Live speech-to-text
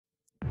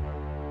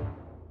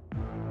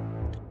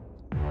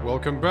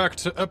Welcome back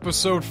to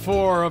episode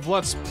 4 of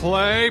Let's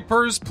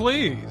Play-Pers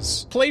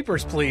Please.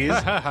 Play-Pers Please.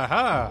 Ha ha ha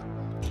ha.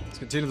 Let's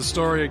continue the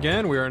story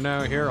again. We are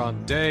now here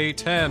on day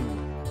 10.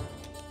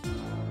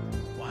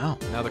 Wow.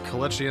 Now the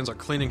Kalechians are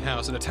cleaning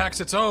house. It attacks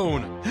its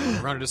own.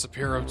 Around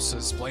disappearance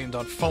is blamed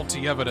on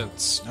faulty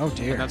evidence. Oh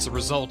dear. And that's a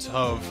result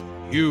of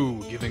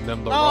you giving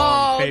them the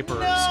wrong papers.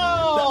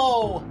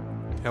 No!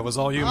 That was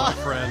all you, my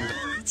friend.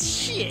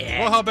 Shit.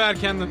 Well, how bad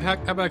can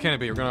it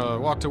be? We're gonna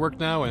walk to work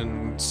now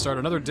and start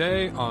another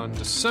day on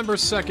December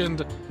 2nd,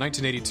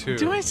 1982.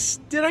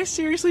 Did I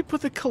seriously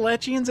put the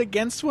Kalechians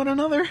against one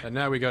another? And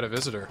now we got a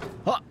visitor.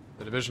 Huh.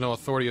 The Divisional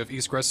Authority of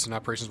East Crescent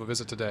Operations will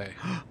visit today.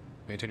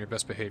 Maintain your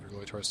best behavior,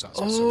 Glory to our stars.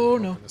 Oh,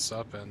 no. Open this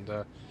up, and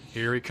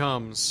here he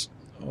comes.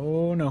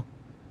 Oh no.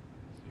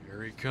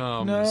 Here he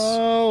comes.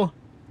 No.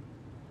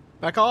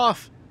 Back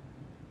off.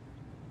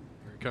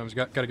 Here he comes.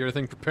 Got to get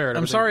everything prepared.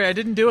 I'm sorry, I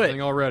didn't do it.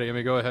 Everything all ready. Let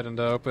me go ahead and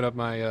open up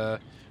my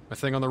my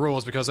thing on the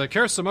rules because I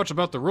care so much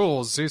about the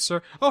rules. See,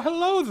 sir? Oh,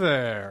 hello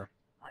there.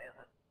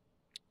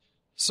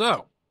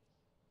 So,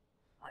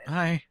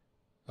 Hi.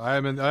 I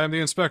am the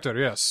inspector.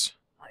 Yes.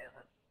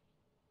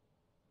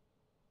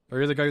 Are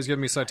you the guy who's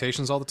giving me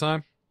citations all the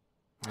time?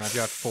 I've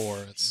got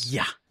 4.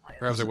 Yeah.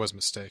 Perhaps there was a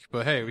mistake.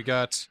 But hey, we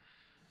got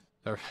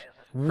a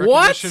What?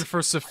 recognition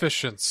for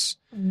sufficiency.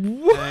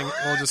 What?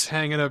 We'll just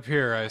hang it up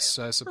here, I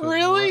suppose.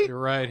 Really?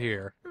 Right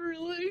here.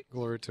 Really?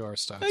 Glory to our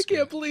stars. I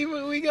can't believe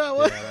it. We got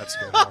one. Yeah, that's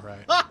good. All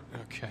right.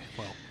 Okay,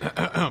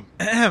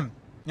 well.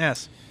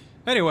 Yes.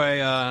 Anyway,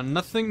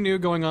 nothing new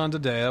going on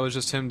today. That was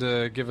just him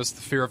to give us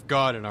the fear of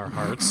God in our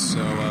hearts, so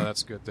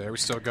that's good there. We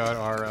still got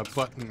our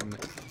button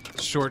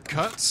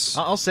shortcuts.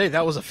 I'll say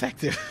that was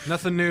effective.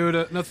 Nothing new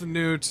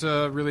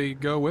to really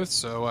go with,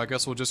 so I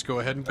guess we'll just go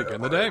ahead and begin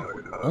the day.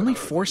 Only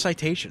 4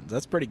 citations.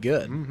 That's pretty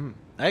good. Mm-hmm.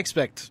 I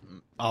expect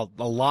a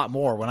lot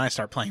more when I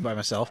start playing by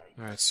myself.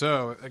 All right,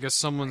 so I guess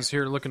someone's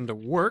here looking to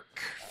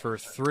work for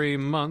 3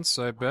 months,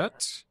 I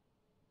bet.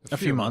 A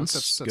few months.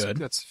 That's good.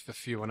 That's a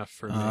few enough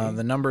for me.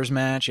 The numbers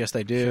match. Yes,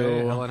 they do.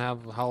 Okay, Helen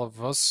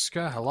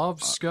Halovska.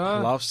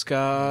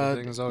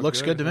 Everything's all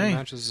Looks good to me.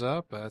 Matches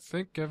up. I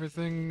think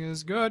everything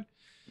is good.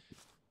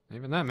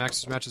 Even that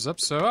matches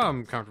up, so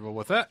I'm comfortable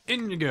with that.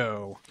 In you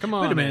go. Come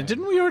on. Wait a minute. in.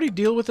 Didn't we already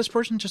deal with this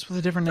person just with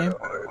a different name?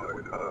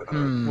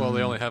 Well,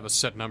 they only have a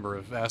set number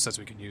of assets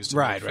we can use to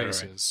make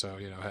faces, so,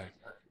 you know, hey.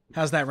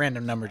 How's that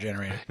random number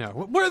generated? No,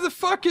 where the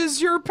fuck is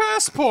your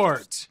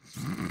passport?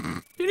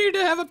 You need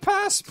to have a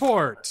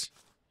passport.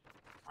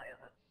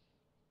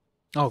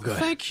 Oh, good.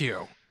 Thank you.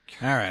 All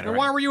right. And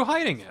why were you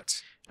hiding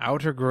it?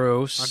 Outer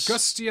gross.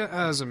 Augustia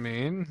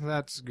Azamine,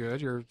 that's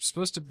good. You're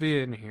supposed to be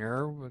in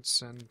here.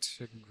 What's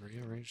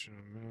integration?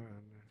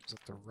 Is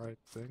that the right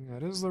thing?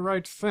 That is the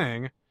right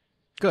thing.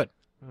 Good.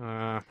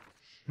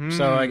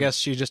 So I guess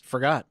she just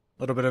forgot.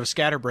 A little bit of a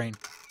scatterbrain.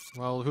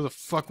 Well, who the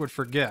fuck would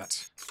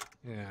forget?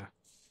 Yeah.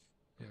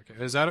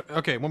 Okay. Is that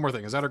okay? One more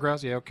thing. Is that a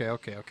grouse? Yeah. Okay.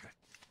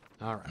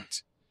 All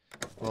right.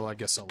 Well, I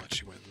guess I'll let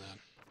you in then.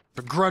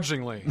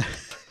 Begrudgingly.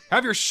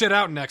 Have your shit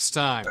out next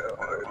time.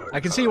 I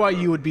can see why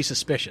you would be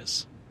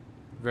suspicious.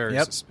 Very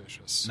Yep.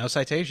 suspicious. No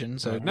citation,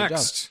 so good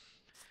next.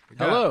 we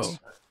got Hello.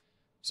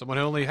 Someone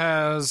who only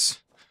has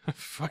a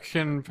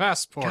fucking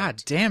passport. job.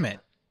 God damn it.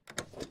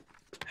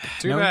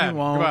 Too no, bad. you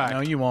won't. Goodbye. No,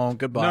 you won't.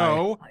 Goodbye.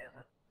 No,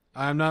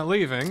 I'm not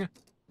leaving.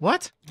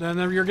 What? Then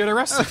you'll get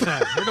arrested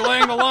then. You're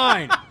delaying the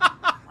line.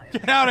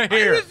 Get out of I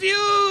here.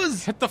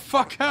 refuse! Get the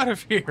fuck out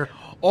of here.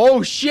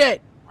 Oh,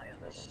 shit!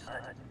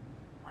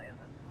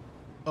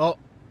 Oh.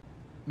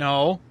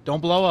 No,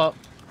 don't blow up.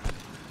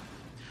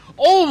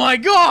 Oh my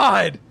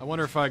god! I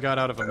wonder if I got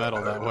out of a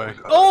medal that way.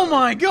 Oh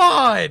my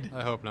god!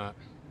 I hope not.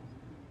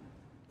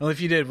 Well,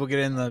 if you did, we'll get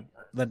in the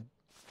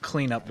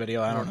cleanup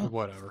video. I don't know.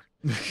 Whatever.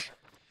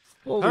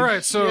 Holy All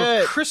right, so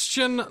shit.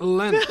 Christian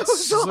Lentz That was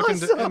is looking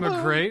to awesome.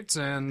 immigrate,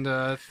 and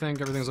I think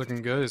everything's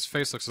looking good. His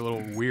face looks a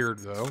little weird,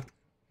 though.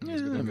 Yeah,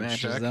 He's gonna it give it a matches,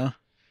 check. though.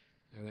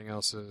 Everything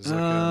else is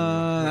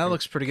That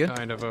looks pretty good.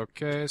 kind of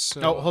okay.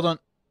 So Oh, hold on.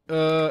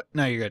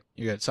 No, you're good.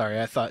 You're good. Sorry,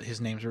 I thought his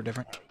names were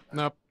different.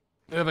 nope.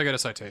 If I get a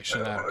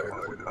citation, I don't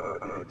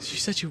care. She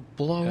said you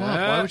blow up.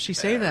 Why would she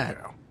say that?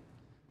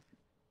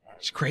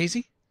 She's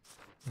crazy?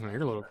 No,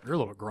 you're a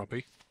little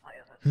grumpy,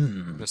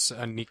 Miss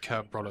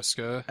Anika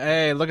Brodiska.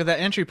 Hey, look at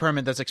that entry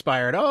permit that's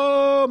expired.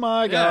 Oh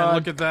my Yeah, god. and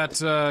look at that.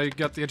 You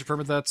got the entry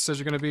permit that says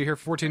you're going to be here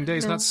for 14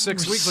 days, not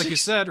 6 weeks like you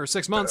said, or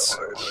 6 months.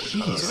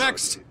 Jeez. So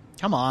next.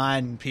 Come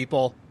on,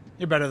 people.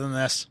 You're better than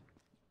this.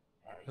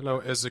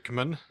 Hello,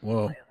 Ezekman.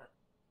 Whoa.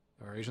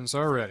 Our agents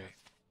are ready.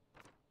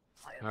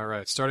 All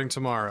right, starting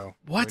tomorrow.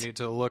 What? We need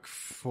to look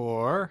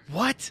for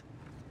What?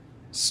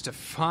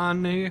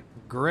 Stefani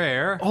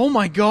Greer Oh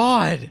my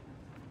god.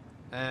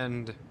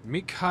 and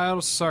Mikhail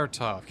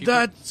Sartov.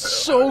 That's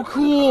so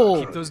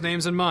cool. Keep those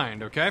names in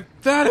mind, okay?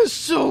 That is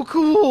so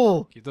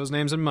cool. Keep those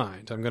names in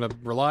mind. I'm going to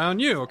rely on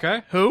you,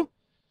 okay? Who?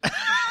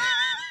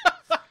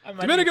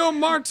 Domenico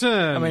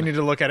Martin! I might need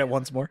to look at it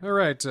once more. All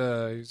right,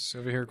 he's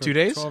over here. 2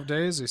 days? 12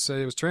 days. He said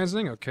he was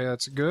transiting. Okay,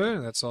 that's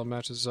good. That's all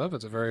matches up.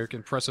 It's a very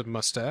impressive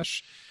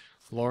mustache.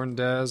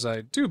 Lorndez,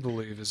 I do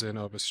believe, is in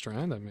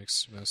Oberstrand. That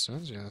makes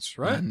sense. Yeah, that's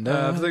right. And,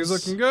 Everything's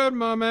looking good,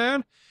 my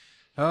man.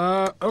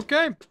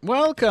 Okay.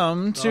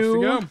 Welcome Off you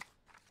to go.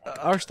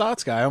 our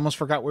stats guy. I almost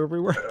forgot where we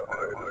were.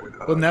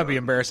 Wouldn't that be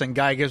embarrassing?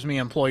 Guy gives me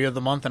Employee of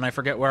the Month and I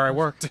forget where I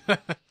worked.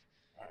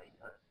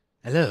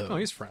 Hello. Oh,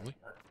 he's friendly.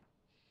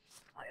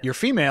 You're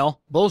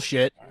female.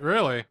 Bullshit.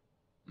 Really?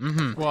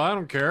 Mm-hmm. Well, I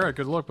don't care. I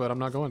could look, but I'm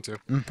not going to.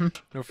 Mm-hmm.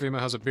 No female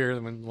has a beard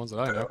than the ones that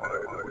I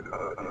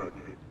know.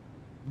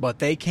 But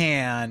they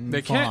can.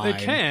 They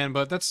can,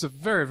 but that's a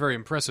very, very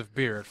impressive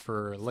beard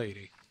for a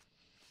lady.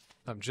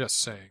 I'm just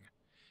saying.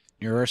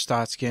 You're a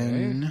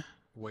Stotskin. Okay.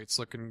 Weight's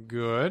looking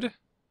good.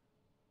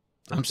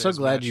 I'm so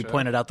glad you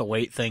pointed out the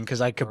weight thing, because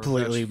I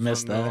completely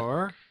missed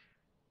that.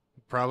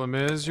 Problem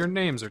is, your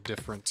names are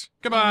different.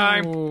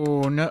 Goodbye!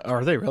 Oh, no.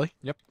 Are they really?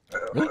 Yep.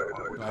 Really?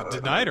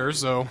 Denied her,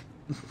 so...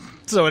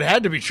 So it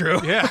had to be true.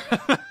 Yeah.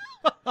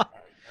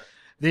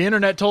 The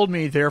internet told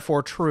me,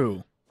 therefore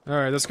true.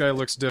 Alright, this guy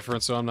looks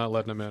different, so I'm not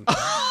letting him in.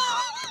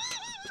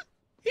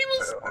 He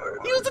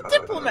was a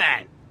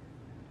diplomat.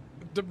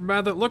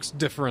 Diplomat that looks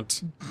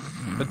different.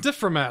 A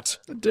diplomat.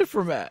 A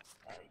diplomat.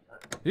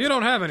 You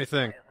don't have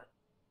anything.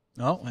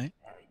 Oh, wait.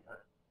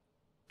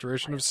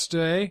 Duration of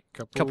stay,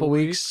 Couple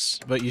weeks,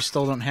 but you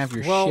still don't have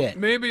your well, shit.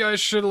 maybe I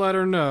should let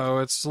her know.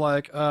 It's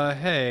like,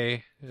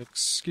 hey,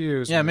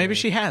 excuse me. Yeah, maybe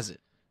she has it.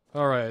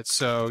 Alright,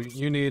 so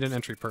you need an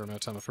entry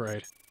permit, I'm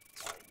afraid.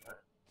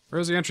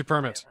 Where's the entry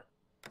permit?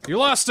 You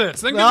lost it!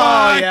 Then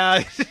goodbye! Oh,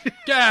 yeah.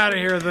 Get out of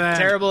here, then!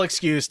 Terrible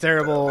excuse,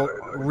 terrible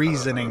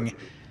reasoning.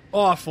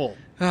 Awful.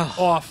 Oh,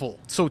 Awful.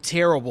 so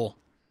terrible.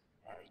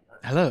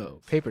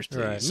 Hello, papers, please.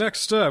 Alright,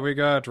 next up, we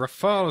got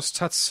Rafalos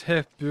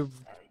Tatship...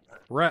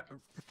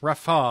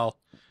 Rafal.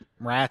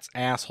 Rat's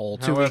asshole.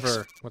 2 However,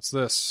 weeks. what's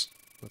this?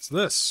 What's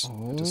this?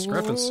 Oh.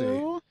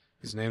 Discrepancy.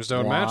 These names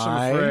don't match, I'm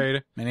Why?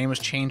 afraid. My name was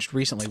changed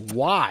recently.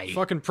 Why?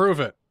 Fucking prove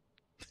it.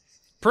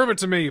 Prove it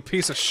to me, you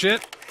piece of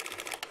shit.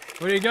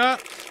 What do you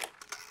got?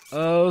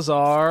 Those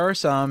are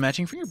some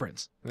matching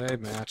fingerprints. They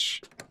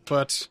match.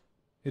 But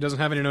he doesn't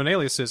have any known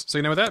aliases, so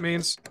you know what that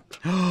means.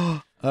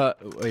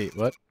 Wait,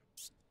 what?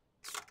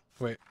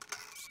 Wait.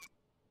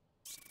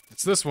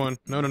 It's this one,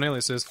 no known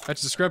aliases.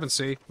 That's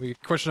discrepancy. We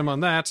question him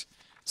on that.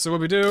 So what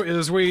we do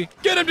is we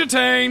get him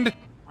detained!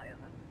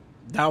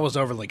 That was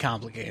overly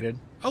complicated.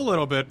 A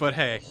little bit, but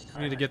hey,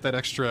 we need to get that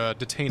extra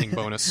detaining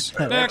bonus.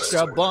 Next!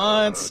 Extra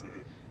bunts!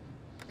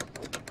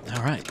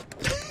 Alright.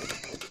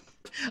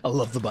 I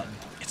love the button.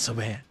 It's so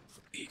bad.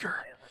 Eager.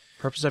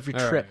 Purpose of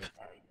your All trip. right.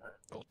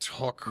 We'll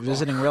talk.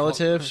 Visiting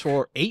relatives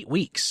for 8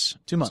 weeks.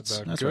 2 months.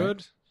 That's about That's good.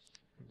 right.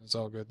 It's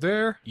all good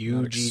there.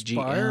 Not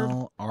expired.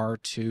 UGGL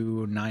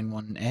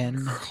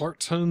R291N.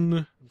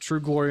 Clarkton.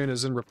 True Glorian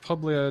is in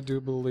Republia, I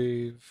do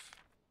believe.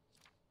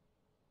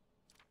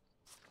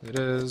 It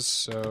is,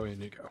 so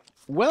in you go.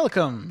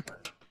 Welcome.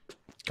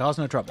 Cause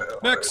no trouble.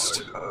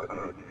 Next!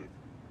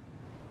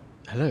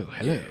 Hello,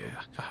 hello.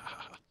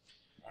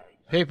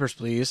 Papers,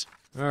 please.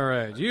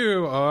 Alright,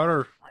 you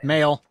are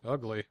Mail.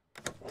 ugly.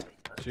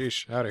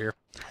 Sheesh, out of here.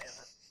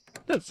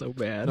 That's so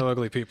bad. No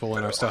ugly people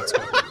in our stats.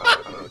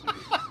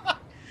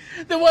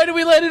 Then why do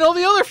we let in all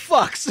the other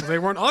fucks? They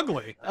weren't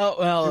ugly. Oh,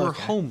 well, They were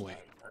okay. homely.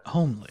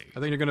 Homely. I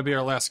think you're going to be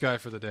our last guy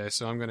for the day,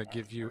 so I'm going to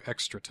give you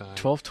extra time.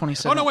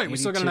 12:27. Oh, no, wait, we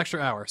still got an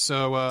extra hour,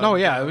 so... Oh,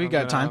 yeah, we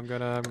got time. I'm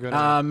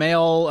gonna...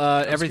 Mail,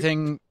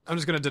 everything... I'm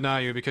just going to deny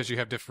you because you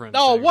have different...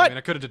 Oh, things. what? I mean,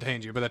 I could have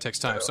detained you, but that takes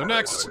time. So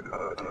next!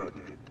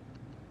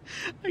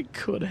 I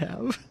could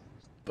have,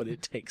 but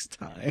it takes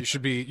time. You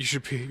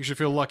should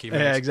feel lucky, man.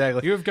 Yeah,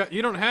 exactly.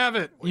 You don't have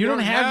it. You don't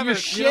have your it.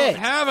 shit. You don't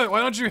have it. Why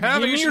don't you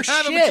have Give it? me You your should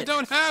have it, but shit. you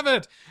don't have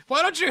it.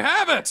 Why don't you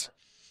have it?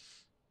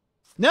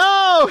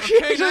 No!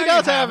 Okay, You now you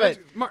don't have it!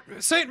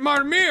 Saint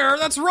Marmir,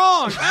 that's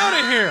wrong. Out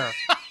of here.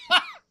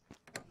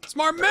 It's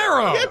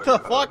Marmero. Get the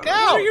fuck What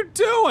out! are you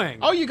doing?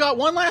 Oh, you got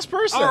one last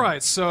person! All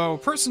right, so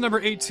person number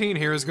 18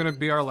 here is going to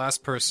be our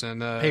last person.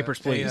 Papers,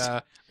 please.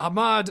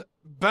 Ahmad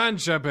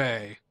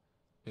Banjabe.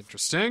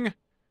 Interesting.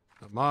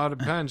 Ahmad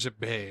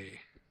Banjabe.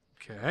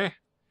 Okay.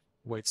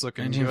 Weight's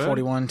looking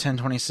 1941, good.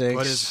 1026.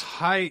 But his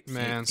height,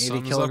 man, 80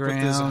 something's up with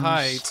his kilograms.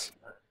 height.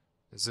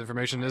 This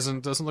information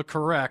doesn't look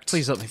correct.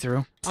 Please let me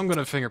through. I'm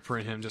gonna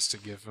fingerprint him just to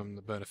give him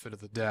the benefit of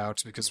the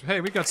doubt because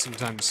hey, we got some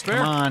time to spare.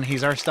 Come on,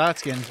 he's our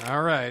Stotskin.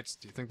 All right.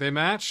 Do you think they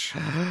match?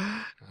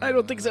 I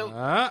don't think so.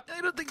 I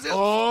don't think so.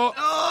 Oh,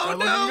 no.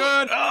 looking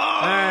good. Oh.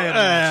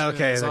 Hey,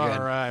 Okay, it's they're all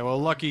good. right.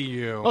 Well, lucky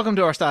you. Welcome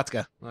to our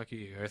Stotska. Lucky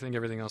you. I think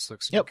everything else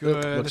looks Yep,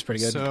 good. looks pretty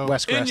good. So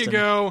West in you Creston.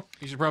 go.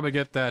 You should probably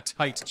get that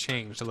height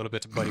changed a little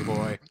bit, buddy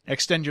boy.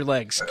 Extend your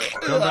legs.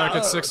 Come back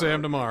at 6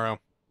 a.m. tomorrow.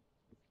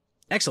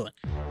 Excellent.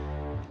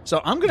 So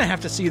I'm gonna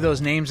have to see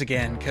those names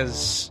again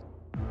because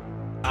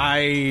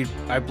I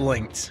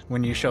blinked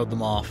when you showed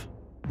them off.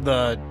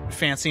 The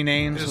fancy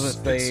names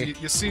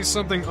You see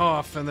something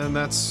off, and then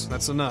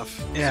that's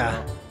enough.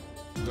 Yeah. So,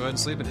 go ahead and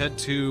sleep and head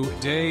to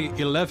day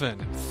 11.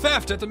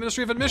 Theft at the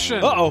Ministry of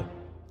Admission. Uh-oh.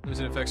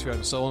 Limited effects if you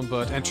haven't stolen,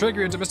 but and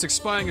trigger and domestic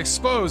spying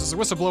exposed as a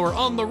whistleblower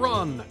on the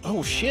run.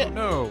 Oh shit.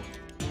 No.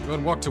 Go ahead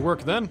and walk to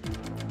work then.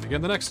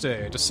 Begin the next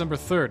day, December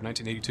 3rd,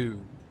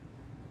 1982.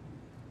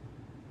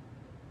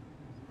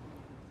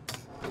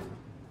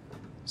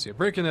 See, a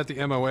break-in at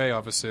the MOA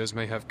offices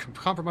may have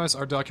compromised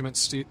our document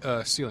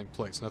sealing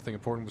plates. Nothing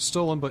important was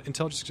stolen, but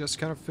intelligence suggests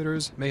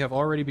counterfeiters may have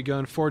already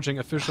begun forging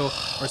official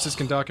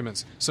Arciscan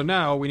documents. So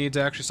now we need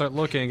to actually start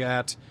looking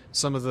at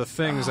some of the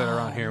things that are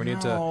on here. We need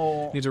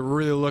to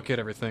really look at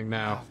everything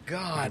now. Oh,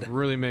 God. And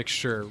really make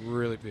sure,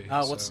 really be.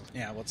 What's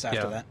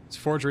after that? It's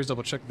forgeries.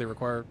 Double check that they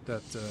require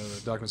that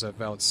the documents have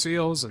valid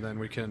seals, and then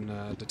we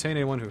can detain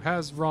anyone who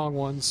has wrong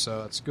ones.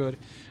 So that's good.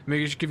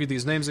 Maybe I should give you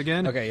these names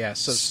again. Okay, yeah.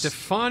 So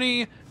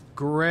Stefani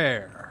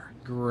Greer.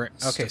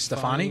 Okay,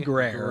 Stefani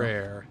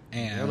Greer.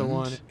 And the other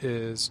one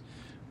is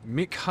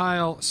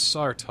Mikhail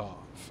Sartov.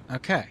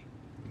 Okay.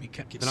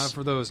 Keep an eye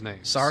for those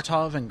names.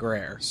 Sartov and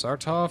Greer.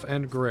 Sartov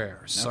and Greer.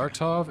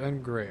 Sartov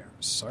and Greer.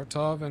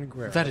 Sartov and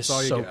Greer. That is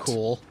so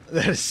cool.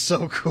 That is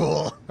so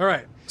cool. All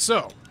right,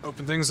 so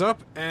open things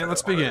up and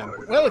let's begin.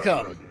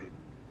 Welcome.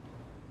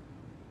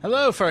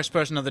 Hello, first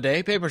person of the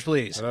day. Papers,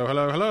 please. Hello,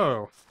 hello,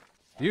 hello.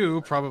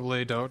 You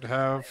probably don't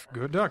have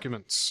good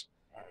documents.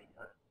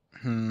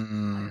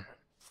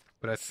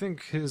 But I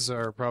think his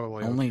are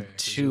probably only okay.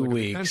 2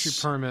 weeks. Entry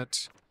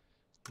permit.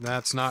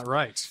 That's not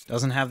right.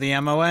 Doesn't have the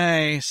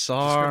MOA.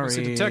 Sorry.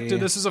 Discrepancy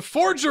detected. This is a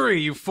forgery,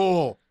 you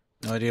fool.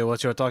 No idea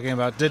what you're talking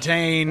about.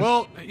 Detain.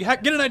 Well,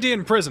 get an idea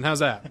in prison. How's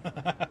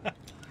that?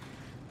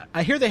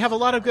 I hear they have a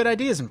lot of good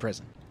ideas in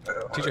prison.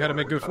 Teach you how to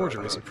make good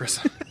forgeries in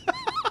prison.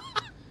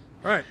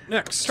 All right,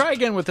 next. Try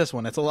again with this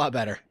one. It's a lot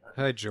better.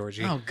 Hi,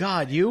 Georgie. Oh,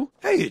 God, you?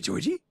 Hey,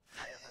 Georgie.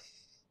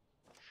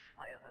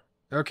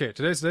 Okay,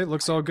 today's date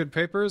looks all good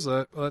papers.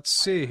 Let's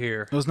see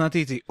here. It was not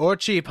easy. Or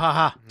cheap,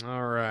 haha.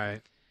 All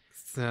right.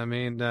 I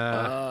mean,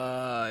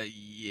 yeah.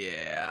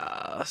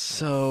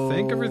 So I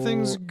think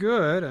everything's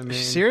good. I mean,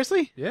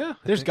 seriously? Yeah.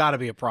 There's got to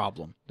be a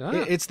problem.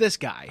 It's this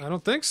guy. I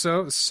don't think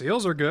so. The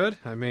seals are good.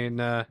 I mean,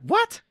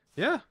 what?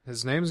 Yeah,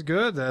 his name's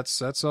good.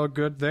 That's all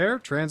good there.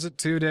 Transit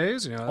 2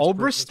 days. You know,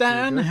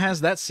 Obristan has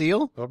that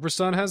seal.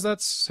 Obristan has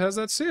that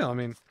seal. I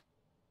mean,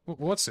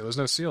 what seal? There's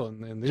no seal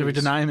in these. Should we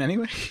deny him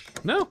anyway?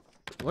 No.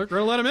 We're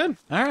gonna let him in.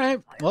 All right,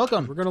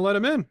 welcome. We're gonna let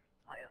him in.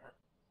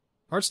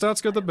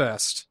 Hartstout's got the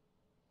best.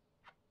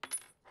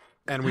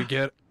 And we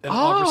get an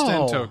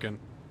Obristan token.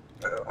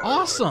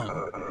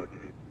 Awesome.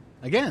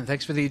 Again,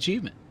 thanks for the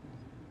achievement.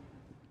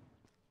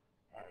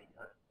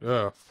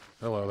 Oh,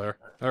 hello there.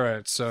 All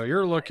right, so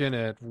you're looking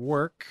at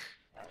work.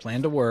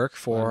 Plan to work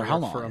for how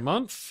long? For a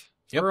month?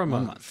 Yep, for a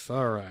month.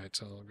 All right,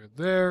 all good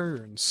there.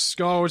 You're in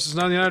Skull, which is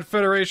not the United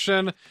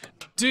Federation.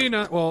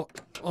 Well,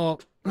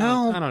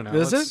 no, I don't know.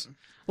 Is it?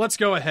 Let's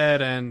go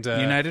ahead and...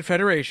 United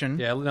Federation.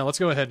 Yeah, no, let's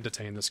go ahead and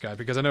detain this guy,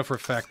 because I know for a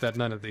fact that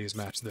none of these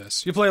match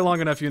this. You play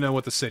long enough, you know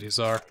what the cities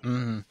are.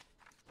 Mm-hmm.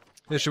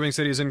 Issuing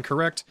city is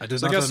incorrect. I do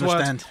not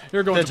understand. What?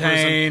 You're going to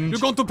prison. You're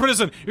going to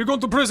prison. You're going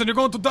to prison. You're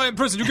going to die in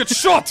prison. You get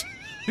shot.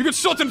 You get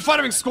shot in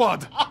firing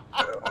squad.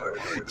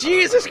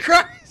 Jesus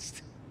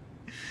Christ.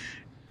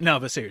 No,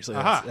 but seriously,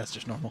 that's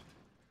just normal.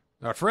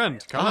 Our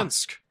friend,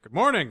 Kalinsk. Good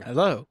morning.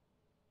 Hello.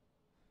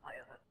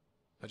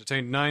 I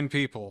detained 9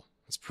 people.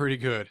 That's pretty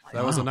good.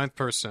 That was the 9th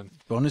person.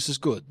 Bonus is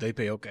good. They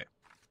pay okay.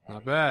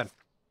 Not bad.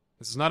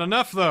 This is not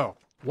enough, though.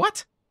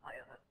 What?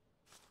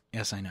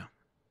 Yes, I know.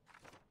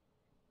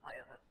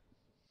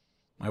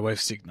 My wife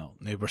signal.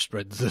 Neighbor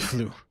spread the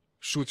flu.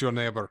 Shoot your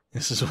neighbor.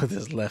 This is what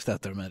is left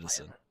after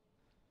medicine.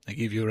 I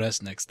give you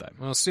rest next time.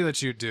 Well, see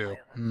that you do.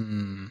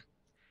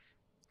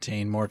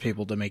 Detain more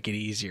people to make it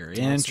easier.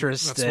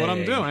 Interesting. That's what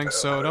I'm doing,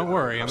 so don't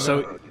worry.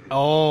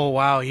 Oh,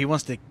 wow. He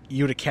wants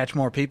you to catch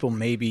more people,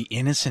 maybe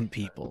innocent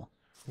people.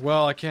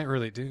 Well, I can't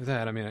really do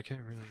that. I mean, I can't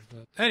really...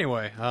 But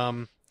anyway,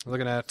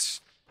 looking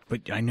at...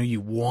 But I know you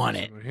want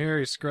it. Here,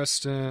 he's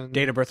Creston.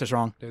 Date of birth is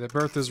wrong. Date of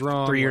birth is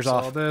wrong. 3 years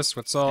off. What's all this?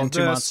 What's all in this?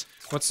 2 months.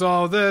 What's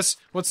all this?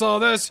 What's all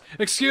this?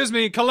 Excuse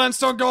me, Kalens,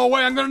 don't go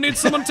away. I'm going to need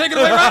someone to take it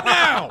away right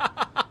now.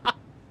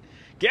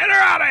 Get her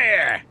out of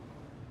here!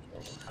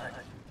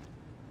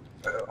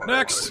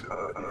 Next.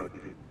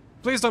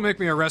 Please don't make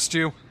me arrest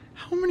you.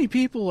 How many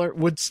people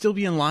would still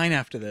be in line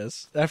after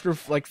this? After,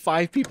 like,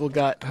 5 people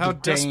got How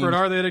detained? desperate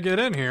are they to get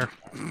in here?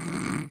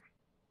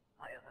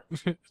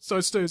 So I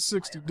stayed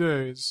 60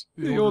 days.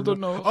 You don't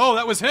know. Oh,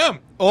 that was him!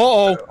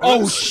 Oh,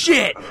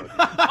 shit!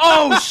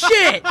 Oh,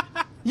 shit!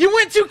 You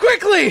went too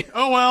quickly!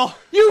 Oh, well.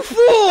 You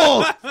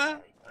fool!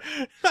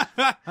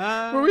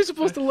 Were we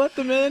supposed to let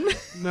them in?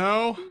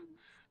 No.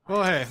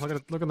 Well, hey,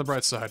 look on the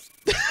bright side.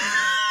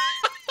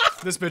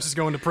 This bitch is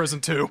going to prison,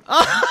 too.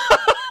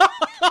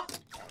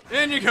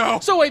 In you go!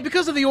 So wait,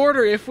 because of the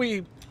order, if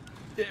we...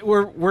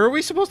 Were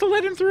we supposed to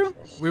let him through?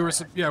 We were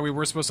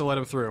supposed to let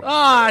him through.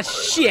 Ah,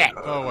 shit!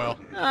 Oh, well.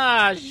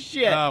 Ah,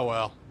 shit! Oh,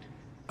 well.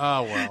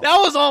 Oh, well. That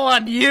was all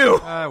on you!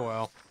 Oh,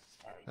 well.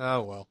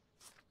 Oh, well.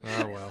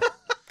 Oh, well.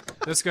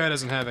 This guy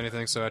doesn't have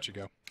anything, so out you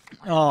go.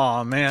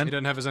 Oh man. He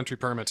doesn't have his entry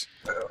permit.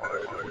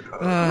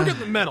 We're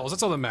getting the medals,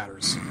 that's all that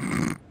matters.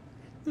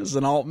 This is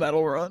an alt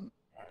medal run.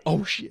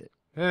 Oh, shit.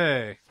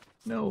 Hey.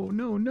 No,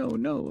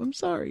 I'm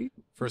sorry.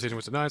 First agent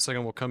was denied,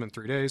 second will come in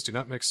 3 days. Do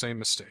not make same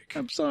mistake.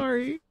 I'm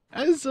sorry.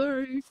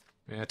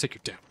 Yeah, take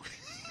your down.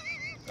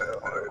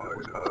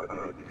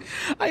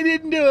 I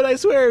didn't do it, I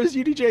swear it was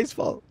UDJ's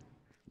fault.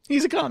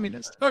 He's a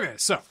communist. Okay,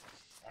 so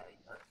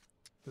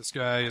this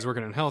guy is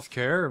working in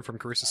healthcare and from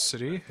Carissa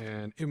City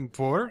and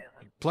importer.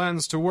 He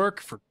plans to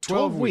work for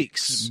 12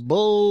 weeks.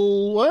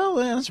 Well,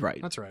 that's right.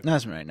 That's right.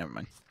 That's right. Never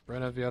mind.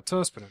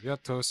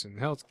 Beneviatos in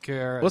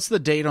healthcare. What's the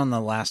date on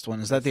the last one?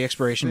 Is that the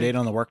expiration date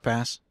on the work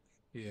pass?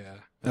 Yeah.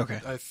 Okay.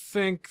 I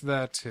think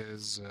that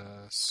his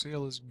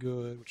seal is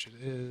good, which it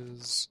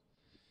is.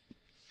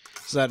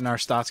 Is that an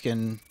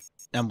Arstotzkin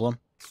emblem?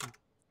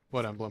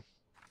 What emblem?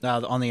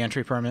 On the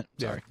entry permit?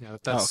 Sorry. Yeah,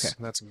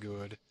 that's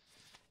good.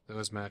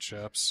 Those match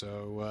up,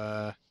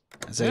 so...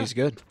 I'd say he's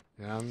good.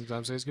 Yeah, I'm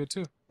saying he's good,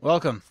 too.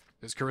 Welcome.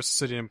 It's Carissa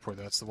City Import.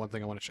 That's the one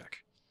thing I want to check.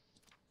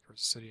 Carissa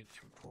City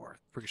Import.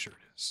 Pretty sure it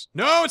is.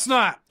 No, it's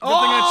not! Good thing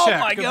I checked.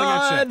 My Good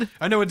God! thing I checked.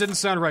 I know it didn't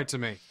sound right to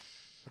me.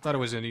 I thought it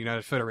was in the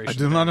United Federation. I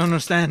do not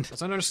understand.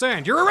 Let's not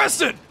understand. You're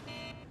arrested!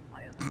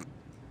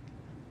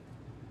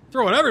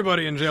 Throwing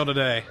everybody in jail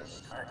today.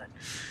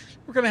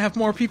 We're going to have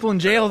more people in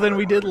jail than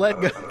we did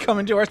let go come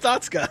into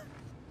Arstotzka.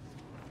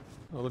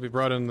 Well, they'll be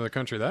brought into the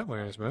country that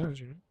way, I suppose.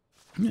 You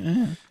know?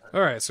 Yeah.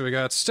 All right, so we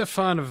got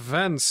Stefan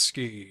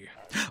Vansky.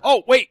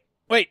 Oh, wait.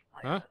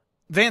 Huh?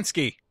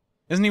 Vansky.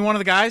 Isn't he one of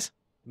the guys?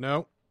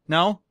 No.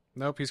 No?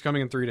 Nope, he's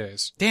coming in 3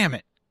 days. Damn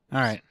it.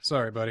 All right.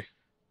 Sorry, buddy.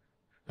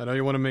 I know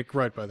you want to make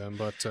right by them,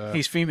 but...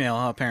 He's female,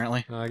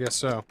 apparently. I guess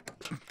so.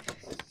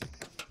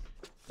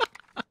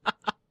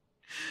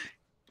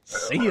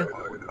 See ya.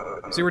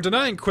 See, we're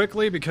denying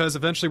quickly because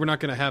eventually we're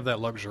not going to have that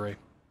luxury.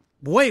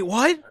 Wait,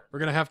 what? We're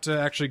going to have to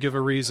actually give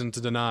a reason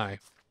to deny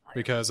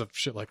because of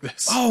shit like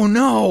this. Oh,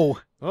 no.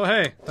 Oh,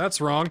 hey,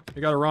 that's wrong.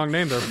 You got a wrong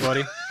name there,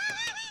 buddy.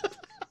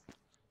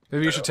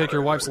 Maybe you should take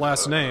your wife's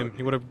last name.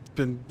 You would have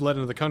been let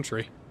into the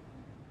country.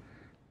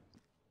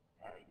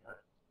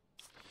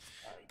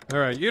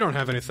 Alright, you don't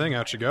have anything.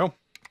 Out you go.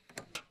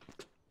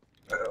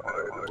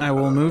 I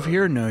will move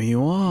here. No, you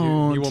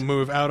won't. You will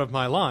move out of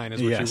my line,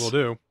 is what you will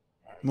do.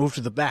 Move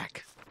to the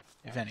back,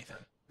 if anything.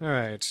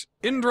 Alright.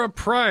 Indra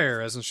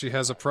Pryor, as in she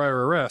has a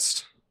prior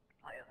arrest.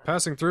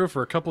 Passing through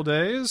for a couple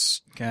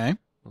days. Okay.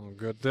 All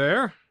good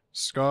there.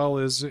 Skull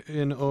is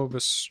in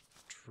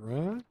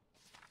Obestra.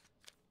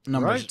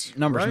 Numbers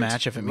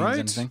match if it means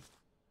anything.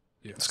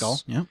 Yes.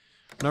 Skull, yeah.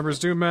 Numbers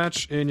do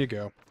match, in you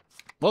go.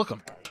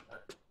 Welcome.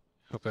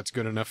 Hope that's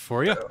good enough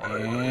for you.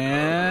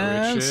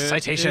 And Which it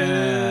citation.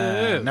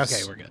 is.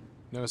 Okay, we're good.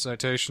 No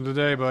citation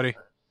today, buddy.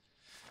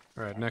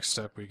 Alright, next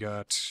up we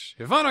got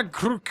Ivana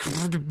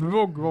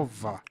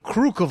Krukova.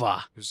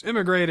 who's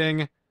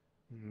immigrating.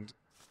 And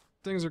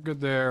things are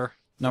good there.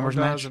 Numbers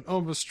match. And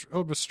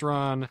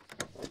Obestron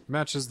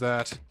matches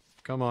that.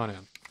 Come on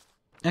in.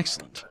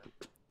 Excellent.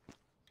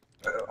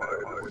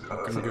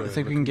 Looking good. I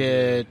think we can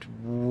get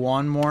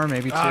one more,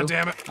 maybe two. Ah,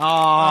 damn it.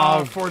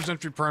 Oh, Forged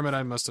entry permit.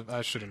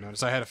 I should have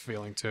noticed. I had a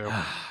feeling too.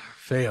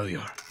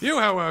 failure. You,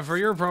 however,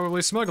 you're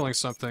probably smuggling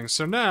something.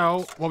 So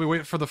now, while we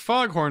wait for the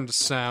foghorn to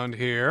sound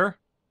here,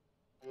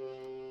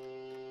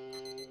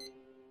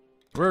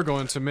 we're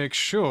going to make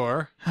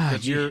sure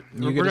that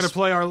we're going to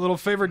play our little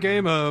favorite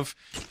game of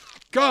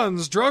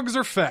guns, drugs,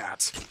 or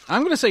fat.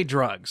 I'm going to say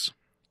drugs.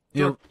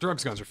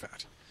 Drugs, guns, or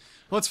fat.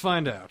 Let's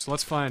find out.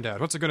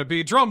 What's it going to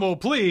be? Drum roll,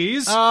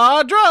 please.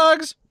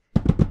 Drugs.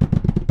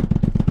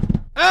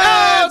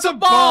 It's a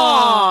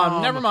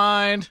bomb! Never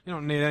mind. You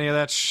don't need any of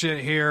that shit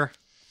here.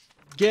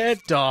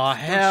 Get the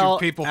hell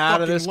people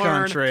out of fucking this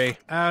learn. country.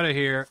 Out of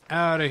here.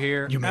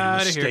 You made a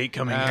mistake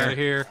coming here. Out of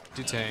here.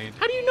 Detained.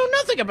 How do you know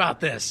nothing about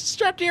this?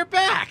 Strapped to your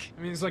back.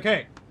 I mean, it's like,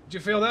 hey, did you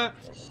feel that?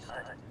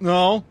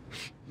 No.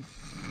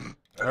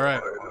 All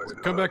right.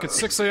 Come back at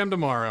 6 a.m.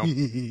 tomorrow.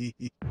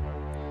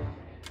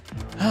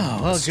 Oh,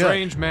 well, good.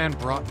 Strange man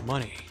brought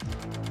money.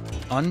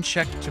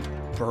 Unchecked to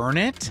burn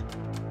it?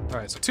 All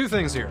right, so two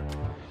things here.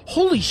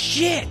 Holy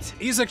shit!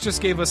 Ezek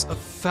just gave us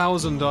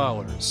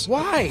 $1,000.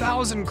 Why?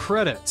 1,000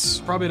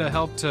 credits, probably to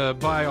help to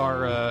buy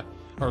our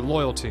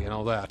loyalty and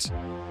all that.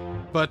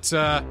 But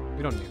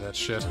we don't need that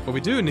shit. What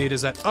we do need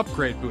is that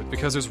upgrade booth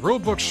because there's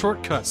rulebook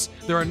shortcuts.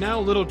 There are now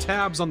little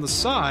tabs on the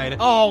side.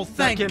 Oh,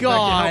 thank that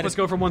God! can help us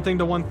go from one thing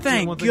to one thing.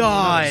 Thank one thing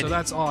God! To another. So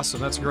that's awesome.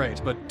 That's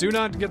great. But do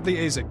not get the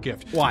Ezek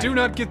gift. Why? Do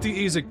not get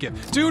the Ezek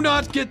gift. Do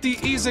not get the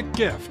Ezek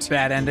gift.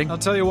 Bad ending. I'll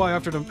tell you why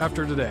after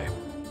today.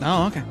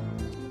 Oh, okay.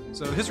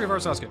 So, history of our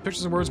Sasuke.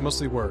 Pictures and words,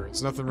 mostly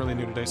words. Nothing really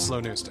new today.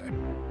 Slow news day.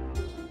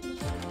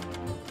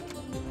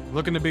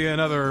 Looking to be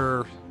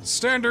another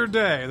standard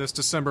day this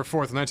December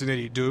 4th,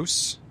 1980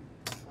 deuce.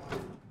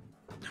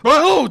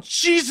 Oh,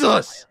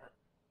 Jesus!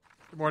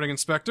 Good morning,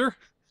 Inspector.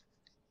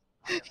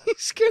 He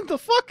scared the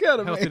fuck out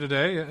of Healthy me.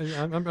 today.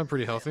 Yeah, I'm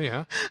pretty healthy,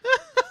 huh?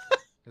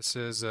 This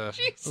is,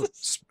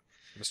 Jesus.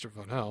 Mr.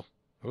 Von Hell.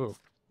 Oh.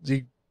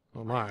 The,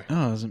 Oh, my.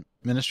 oh, is it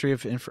Ministry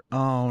of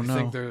Oh, I no.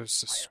 think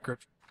there's a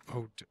script.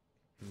 Oh,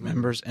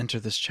 Members enter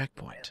this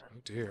checkpoint. Oh,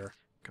 dear.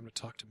 Come to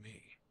talk to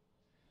me.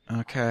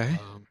 Okay.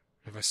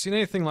 Have I seen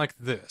anything like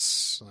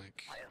this?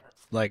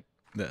 Like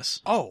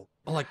this. Oh,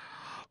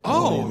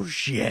 oh,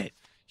 shit.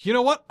 You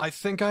know what? I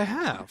think I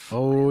have.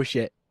 Oh,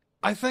 shit.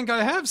 I think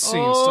I have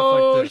seen Oh,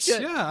 stuff like this.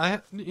 shit.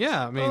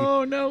 Yeah, I mean,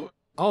 Oh, no.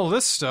 all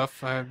this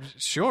stuff, I'm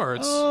sure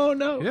it's... Oh,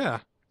 no. Yeah.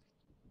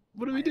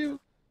 What do we do?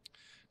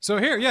 So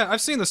here, yeah,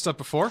 I've seen this stuff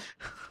before.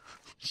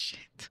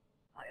 Shit.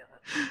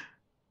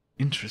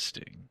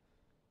 Interesting.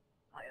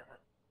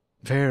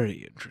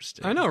 Very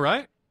interesting. I know,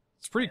 right?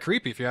 It's pretty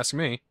creepy if you ask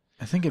me.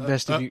 I think it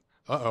best if you...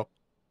 Uh-oh.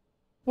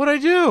 What'd I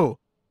do?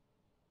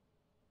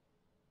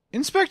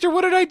 Inspector,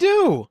 what did I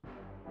do?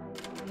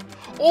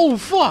 Oh,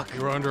 fuck!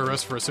 You are under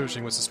arrest for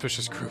associating with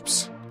suspicious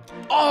groups.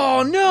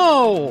 Oh,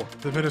 no!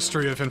 The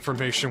Ministry of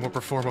Information will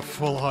perform a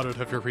full audit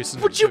of your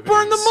recent But you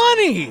burned the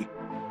money!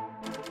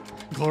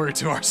 Glory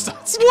to our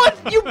stars. What?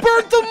 You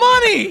burnt the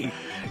money!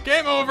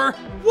 Game over!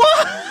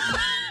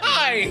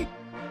 Why?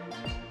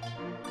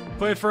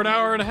 Played for an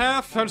hour and a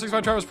half,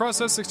 165 trials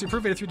processed, 60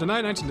 approved, 83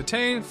 denied, 19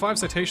 detained, 5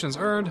 citations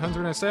earned,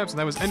 109 steps, and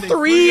that was ending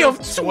 3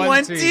 of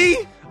 20?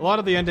 A lot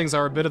of the endings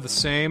are a bit of the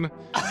same,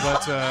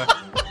 but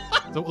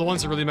the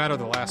ones that really matter are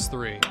the last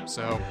 3.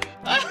 So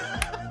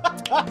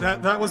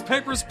that was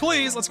Papers,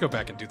 Please. Let's go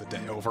back and do the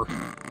day over.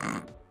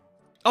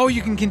 Oh,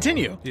 you can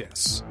continue.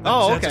 Yes.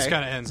 Oh, okay. That just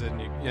kind of ends it,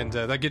 and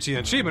that gets you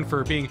an achievement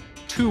for being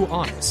too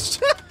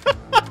honest.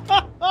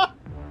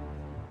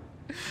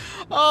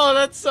 Oh,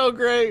 that's so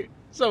great.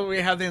 So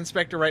we have the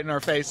inspector right in our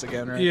face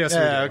again, right? Yes,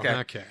 yeah, we do.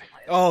 Okay.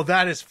 Oh,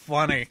 that is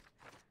funny.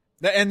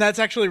 And that's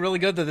actually really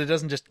good that it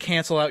doesn't just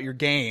cancel out your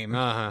game.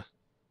 Uh-huh.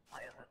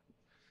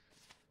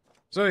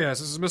 So yes,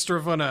 this is Mr.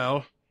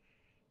 Vanel.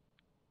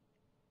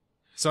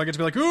 So I get to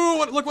be like,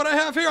 ooh, look what I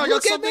have here. I got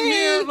Look at something me.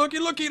 here.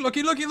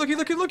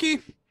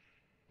 Looky.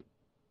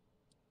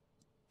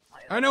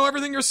 I know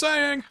everything you're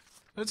saying.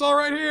 It's all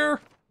right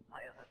here.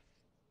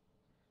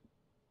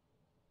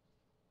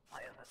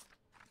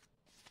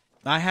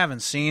 I haven't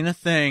seen a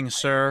thing,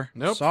 sir.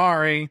 Nope.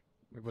 Sorry.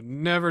 We would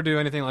never do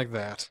anything like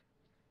that.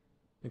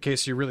 In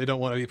case you really don't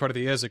want to be part of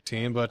the ESIC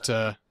team, but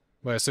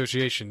by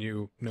association,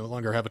 you no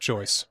longer have a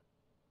choice.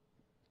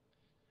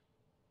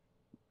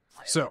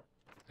 So,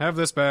 have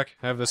this back.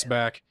 If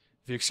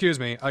you excuse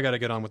me, I gotta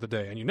get on with the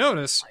day. And you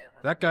notice,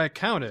 that guy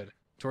counted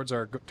towards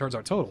our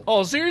total.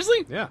 Oh,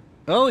 seriously? Yeah.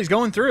 Well, he's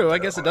going through. I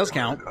guess it does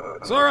count.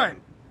 So, alright.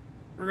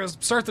 We're gonna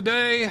start the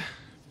day,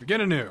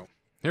 begin anew.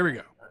 Here we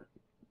go.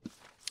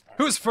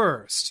 Who's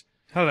first?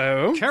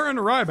 Hello. Karen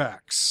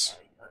Rybax,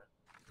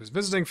 who's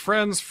visiting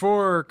friends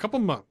for a couple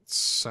months.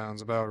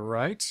 Sounds about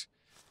right.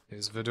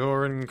 Is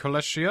Vidor in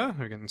Kolesia?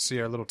 We can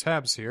see our little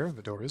tabs here.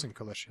 Vidor is in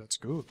Kolesia. That's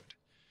good.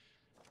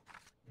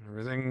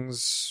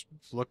 Everything's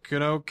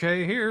looking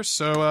okay here,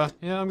 so,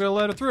 yeah, I'm gonna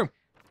let it through.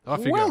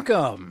 Off you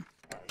Welcome.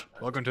 go.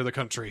 Welcome to the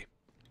country.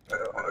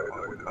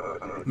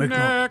 Make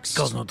Next.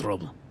 Cause no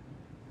trouble.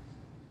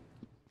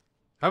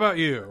 How about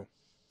you?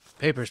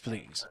 Papers,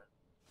 please.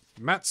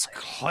 Mats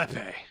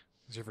Kleppe.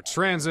 Is here for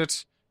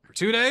transit for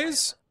 2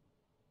 days?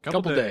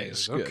 Couple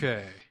days. Good.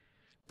 Okay.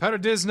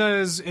 Paradisna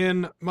is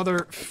in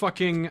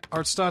motherfucking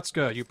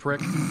Arstatska, you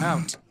prick.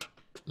 Out.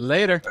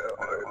 Later.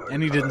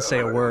 And he didn't say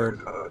a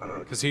word.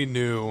 Because he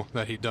knew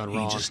that he'd done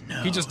wrong. just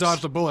knows. He just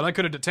dodged a bullet. I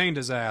could have detained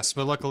his ass,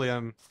 but luckily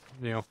I'm,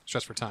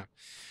 stressed for time.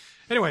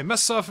 Anyway,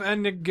 Mesov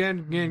and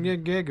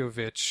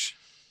Gegovic.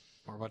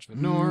 More much of a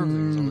norm.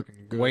 Things are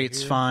looking good. Weight's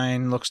here.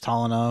 fine. Looks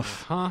tall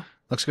enough. Huh?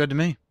 Looks good to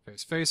me.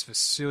 Face.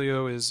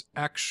 Vasilio is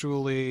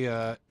actually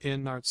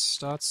in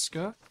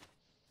Arstatska.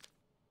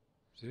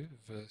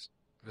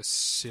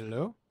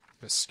 Vasilo,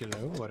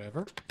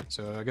 whatever.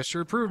 So I guess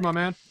you're approved, my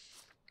man.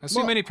 I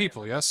see many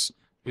people, yes?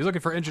 You're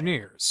looking for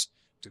engineers.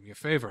 Do me a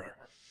favor.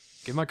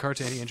 Give my card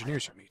to any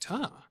engineers you meet,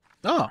 huh?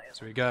 Oh.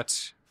 So we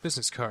got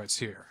business cards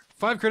here.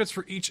 5 credits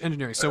for each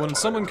engineering. So when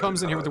someone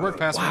comes in here with the work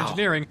pass for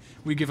engineering,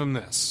 we give them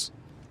this.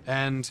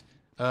 And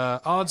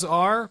odds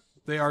are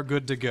they are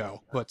good to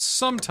go. But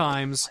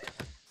sometimes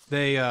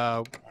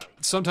they'll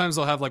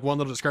have like one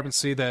little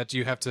discrepancy that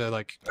you have to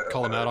like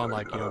call them out on.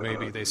 Like,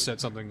 maybe they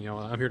said something,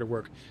 I'm here to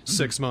work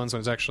 6 months when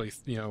it's actually,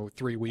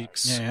 3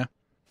 weeks. Yeah.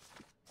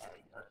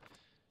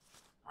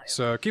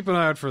 So keep an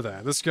eye out for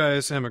that. This guy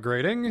is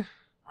emigrating.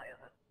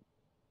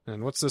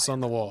 And what's this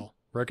on the wall?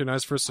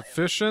 Recognized for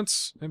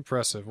sufficient?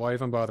 Impressive. Why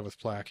even bother with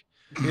plaque?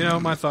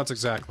 My thoughts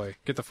exactly.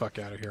 Get the fuck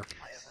out of here.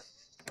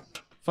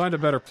 Find a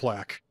better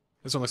plaque.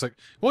 This one looks like...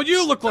 Well,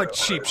 you look like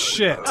cheap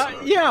shit!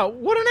 Yeah,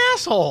 what an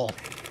asshole!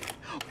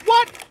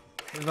 What?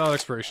 Without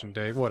expiration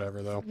date.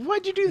 Whatever, though.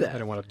 Why'd you do I that?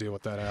 didn't want to deal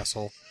with that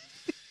asshole.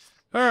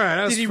 Alright,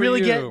 as Did he for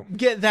really you...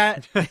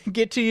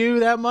 get to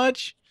you that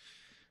much?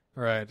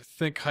 Alright,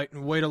 think, height,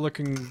 and weight are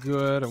looking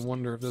good. I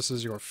wonder if this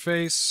is your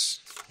face.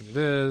 It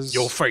is.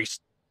 Your face.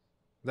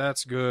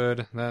 That's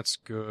good. That's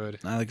good.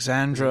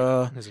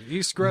 Alexandra Is it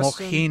East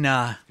Gresson?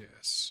 Mokhina.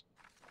 Yes.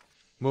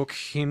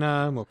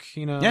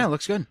 Mokhina. Yeah,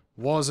 looks good.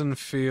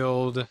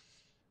 Wasenfield.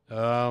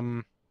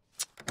 On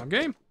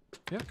game.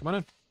 Yeah, come on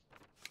in.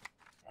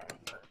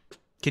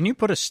 Can you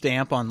put a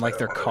stamp on like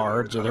their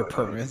cards or their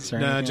permits or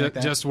anything like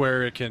that? Just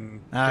where it can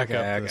pick up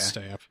Okay. the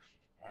stamp.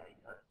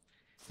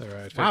 All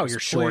right. Wow, papers, you're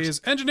short.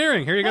 please.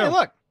 Engineering. Here you go. Hey,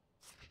 look.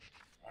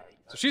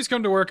 So she's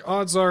come to work.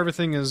 Odds are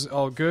everything is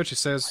all good. She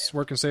says it's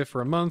working safe for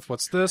a month.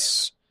 What's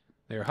this?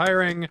 They're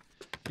hiring.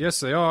 Yes,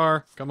 they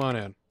are. Come on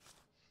in.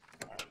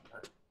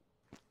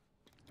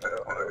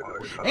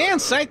 And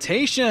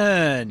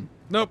citation.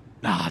 Nope.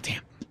 Ah,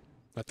 damn.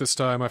 Not this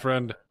time, my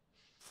friend.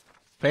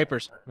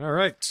 Papers. All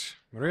right.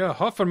 Maria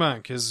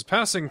Hoffenmank is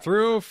passing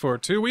through for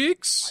 2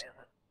 weeks.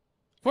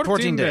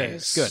 14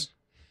 days. Good.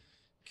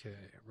 Okay.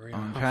 Maria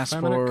On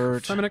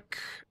passport. Hoffenmank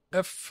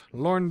F.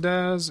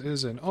 Lorndaz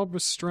is in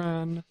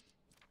Oberstrand.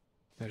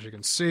 As you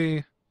can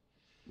see.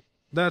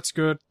 That's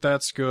good.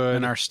 That's good.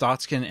 And our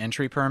Stotskin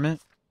entry permit?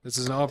 This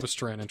is an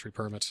Oberstrand entry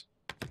permit.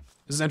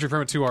 This is an entry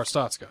permit to our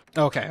Stotska.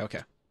 Okay,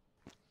 okay.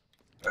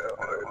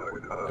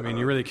 I mean,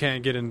 you really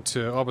can't get into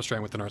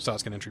Oberstrand with an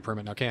Arstotzkan entry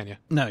permit now, can you?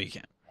 No, you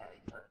can't.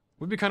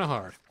 Would be kind of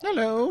hard.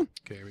 Hello.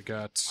 Okay, we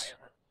got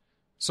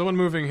someone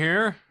moving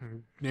here.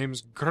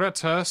 Name's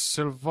Greta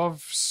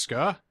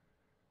Silvovska.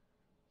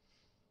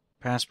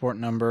 Passport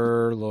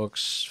number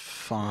looks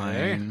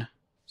fine.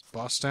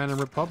 Boston and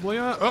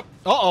Republia. Oh,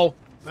 Uh-oh.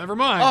 never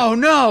mind. Oh,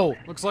 no.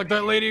 Looks like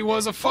that lady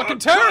was a fucking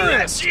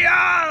terrorist.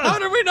 How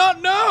did we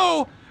not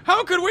know?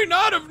 How could we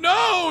not have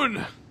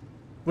known?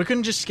 We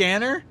couldn't just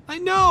scan her? I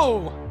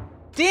know.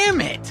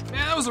 Damn it.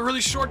 Man, that was a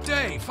really short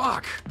day.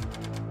 Fuck.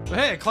 But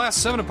hey, a Class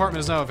 7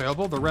 apartment is now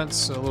available. The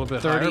rent's a little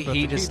bit 30, higher, but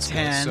heat the is heat's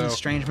 10, good, so...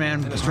 strange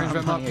man And a strange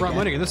man brought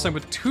money, and this time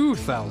with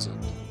 2,000.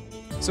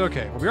 So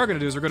okay, what we are going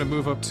to do is we're going to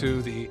move up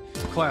to the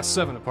Class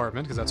 7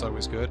 apartment, because that's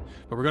always good.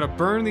 But we're going to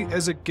burn the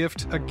Ezek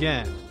gift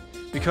again.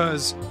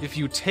 Because if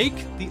you take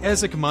the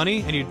Ezek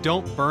money and you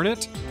don't burn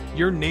it,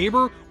 your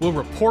neighbor will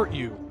report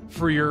you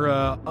for your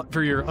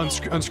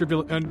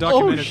unscrupulous,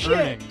 undocumented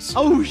earnings.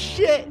 Oh,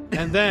 shit.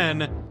 And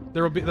then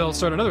they'll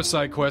start another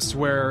side quest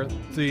where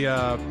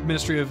the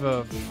Ministry of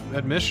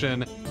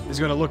Admission is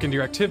going to look into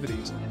your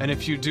activities. And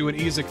if you do an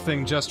Ezek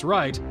thing just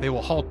right, they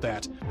will halt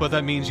that. But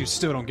that means you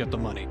still don't get the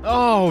money.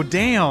 Oh,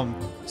 damn.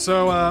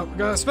 So we're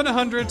going to spend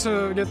 100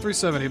 to get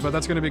 370, but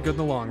that's going to be good in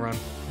the long run.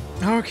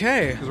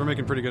 Okay. Because we're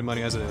making pretty good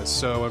money as it is.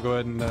 So I'll go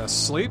ahead and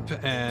sleep,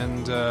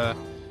 and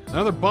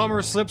another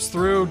bomber slips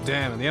through.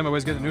 Damn, and the MOA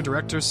is getting a new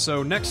director.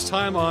 So next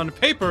time on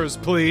Papers,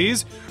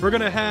 Please, we're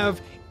going to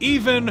have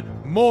even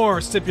more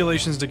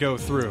stipulations to go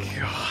through.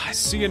 God.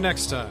 See you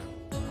next time.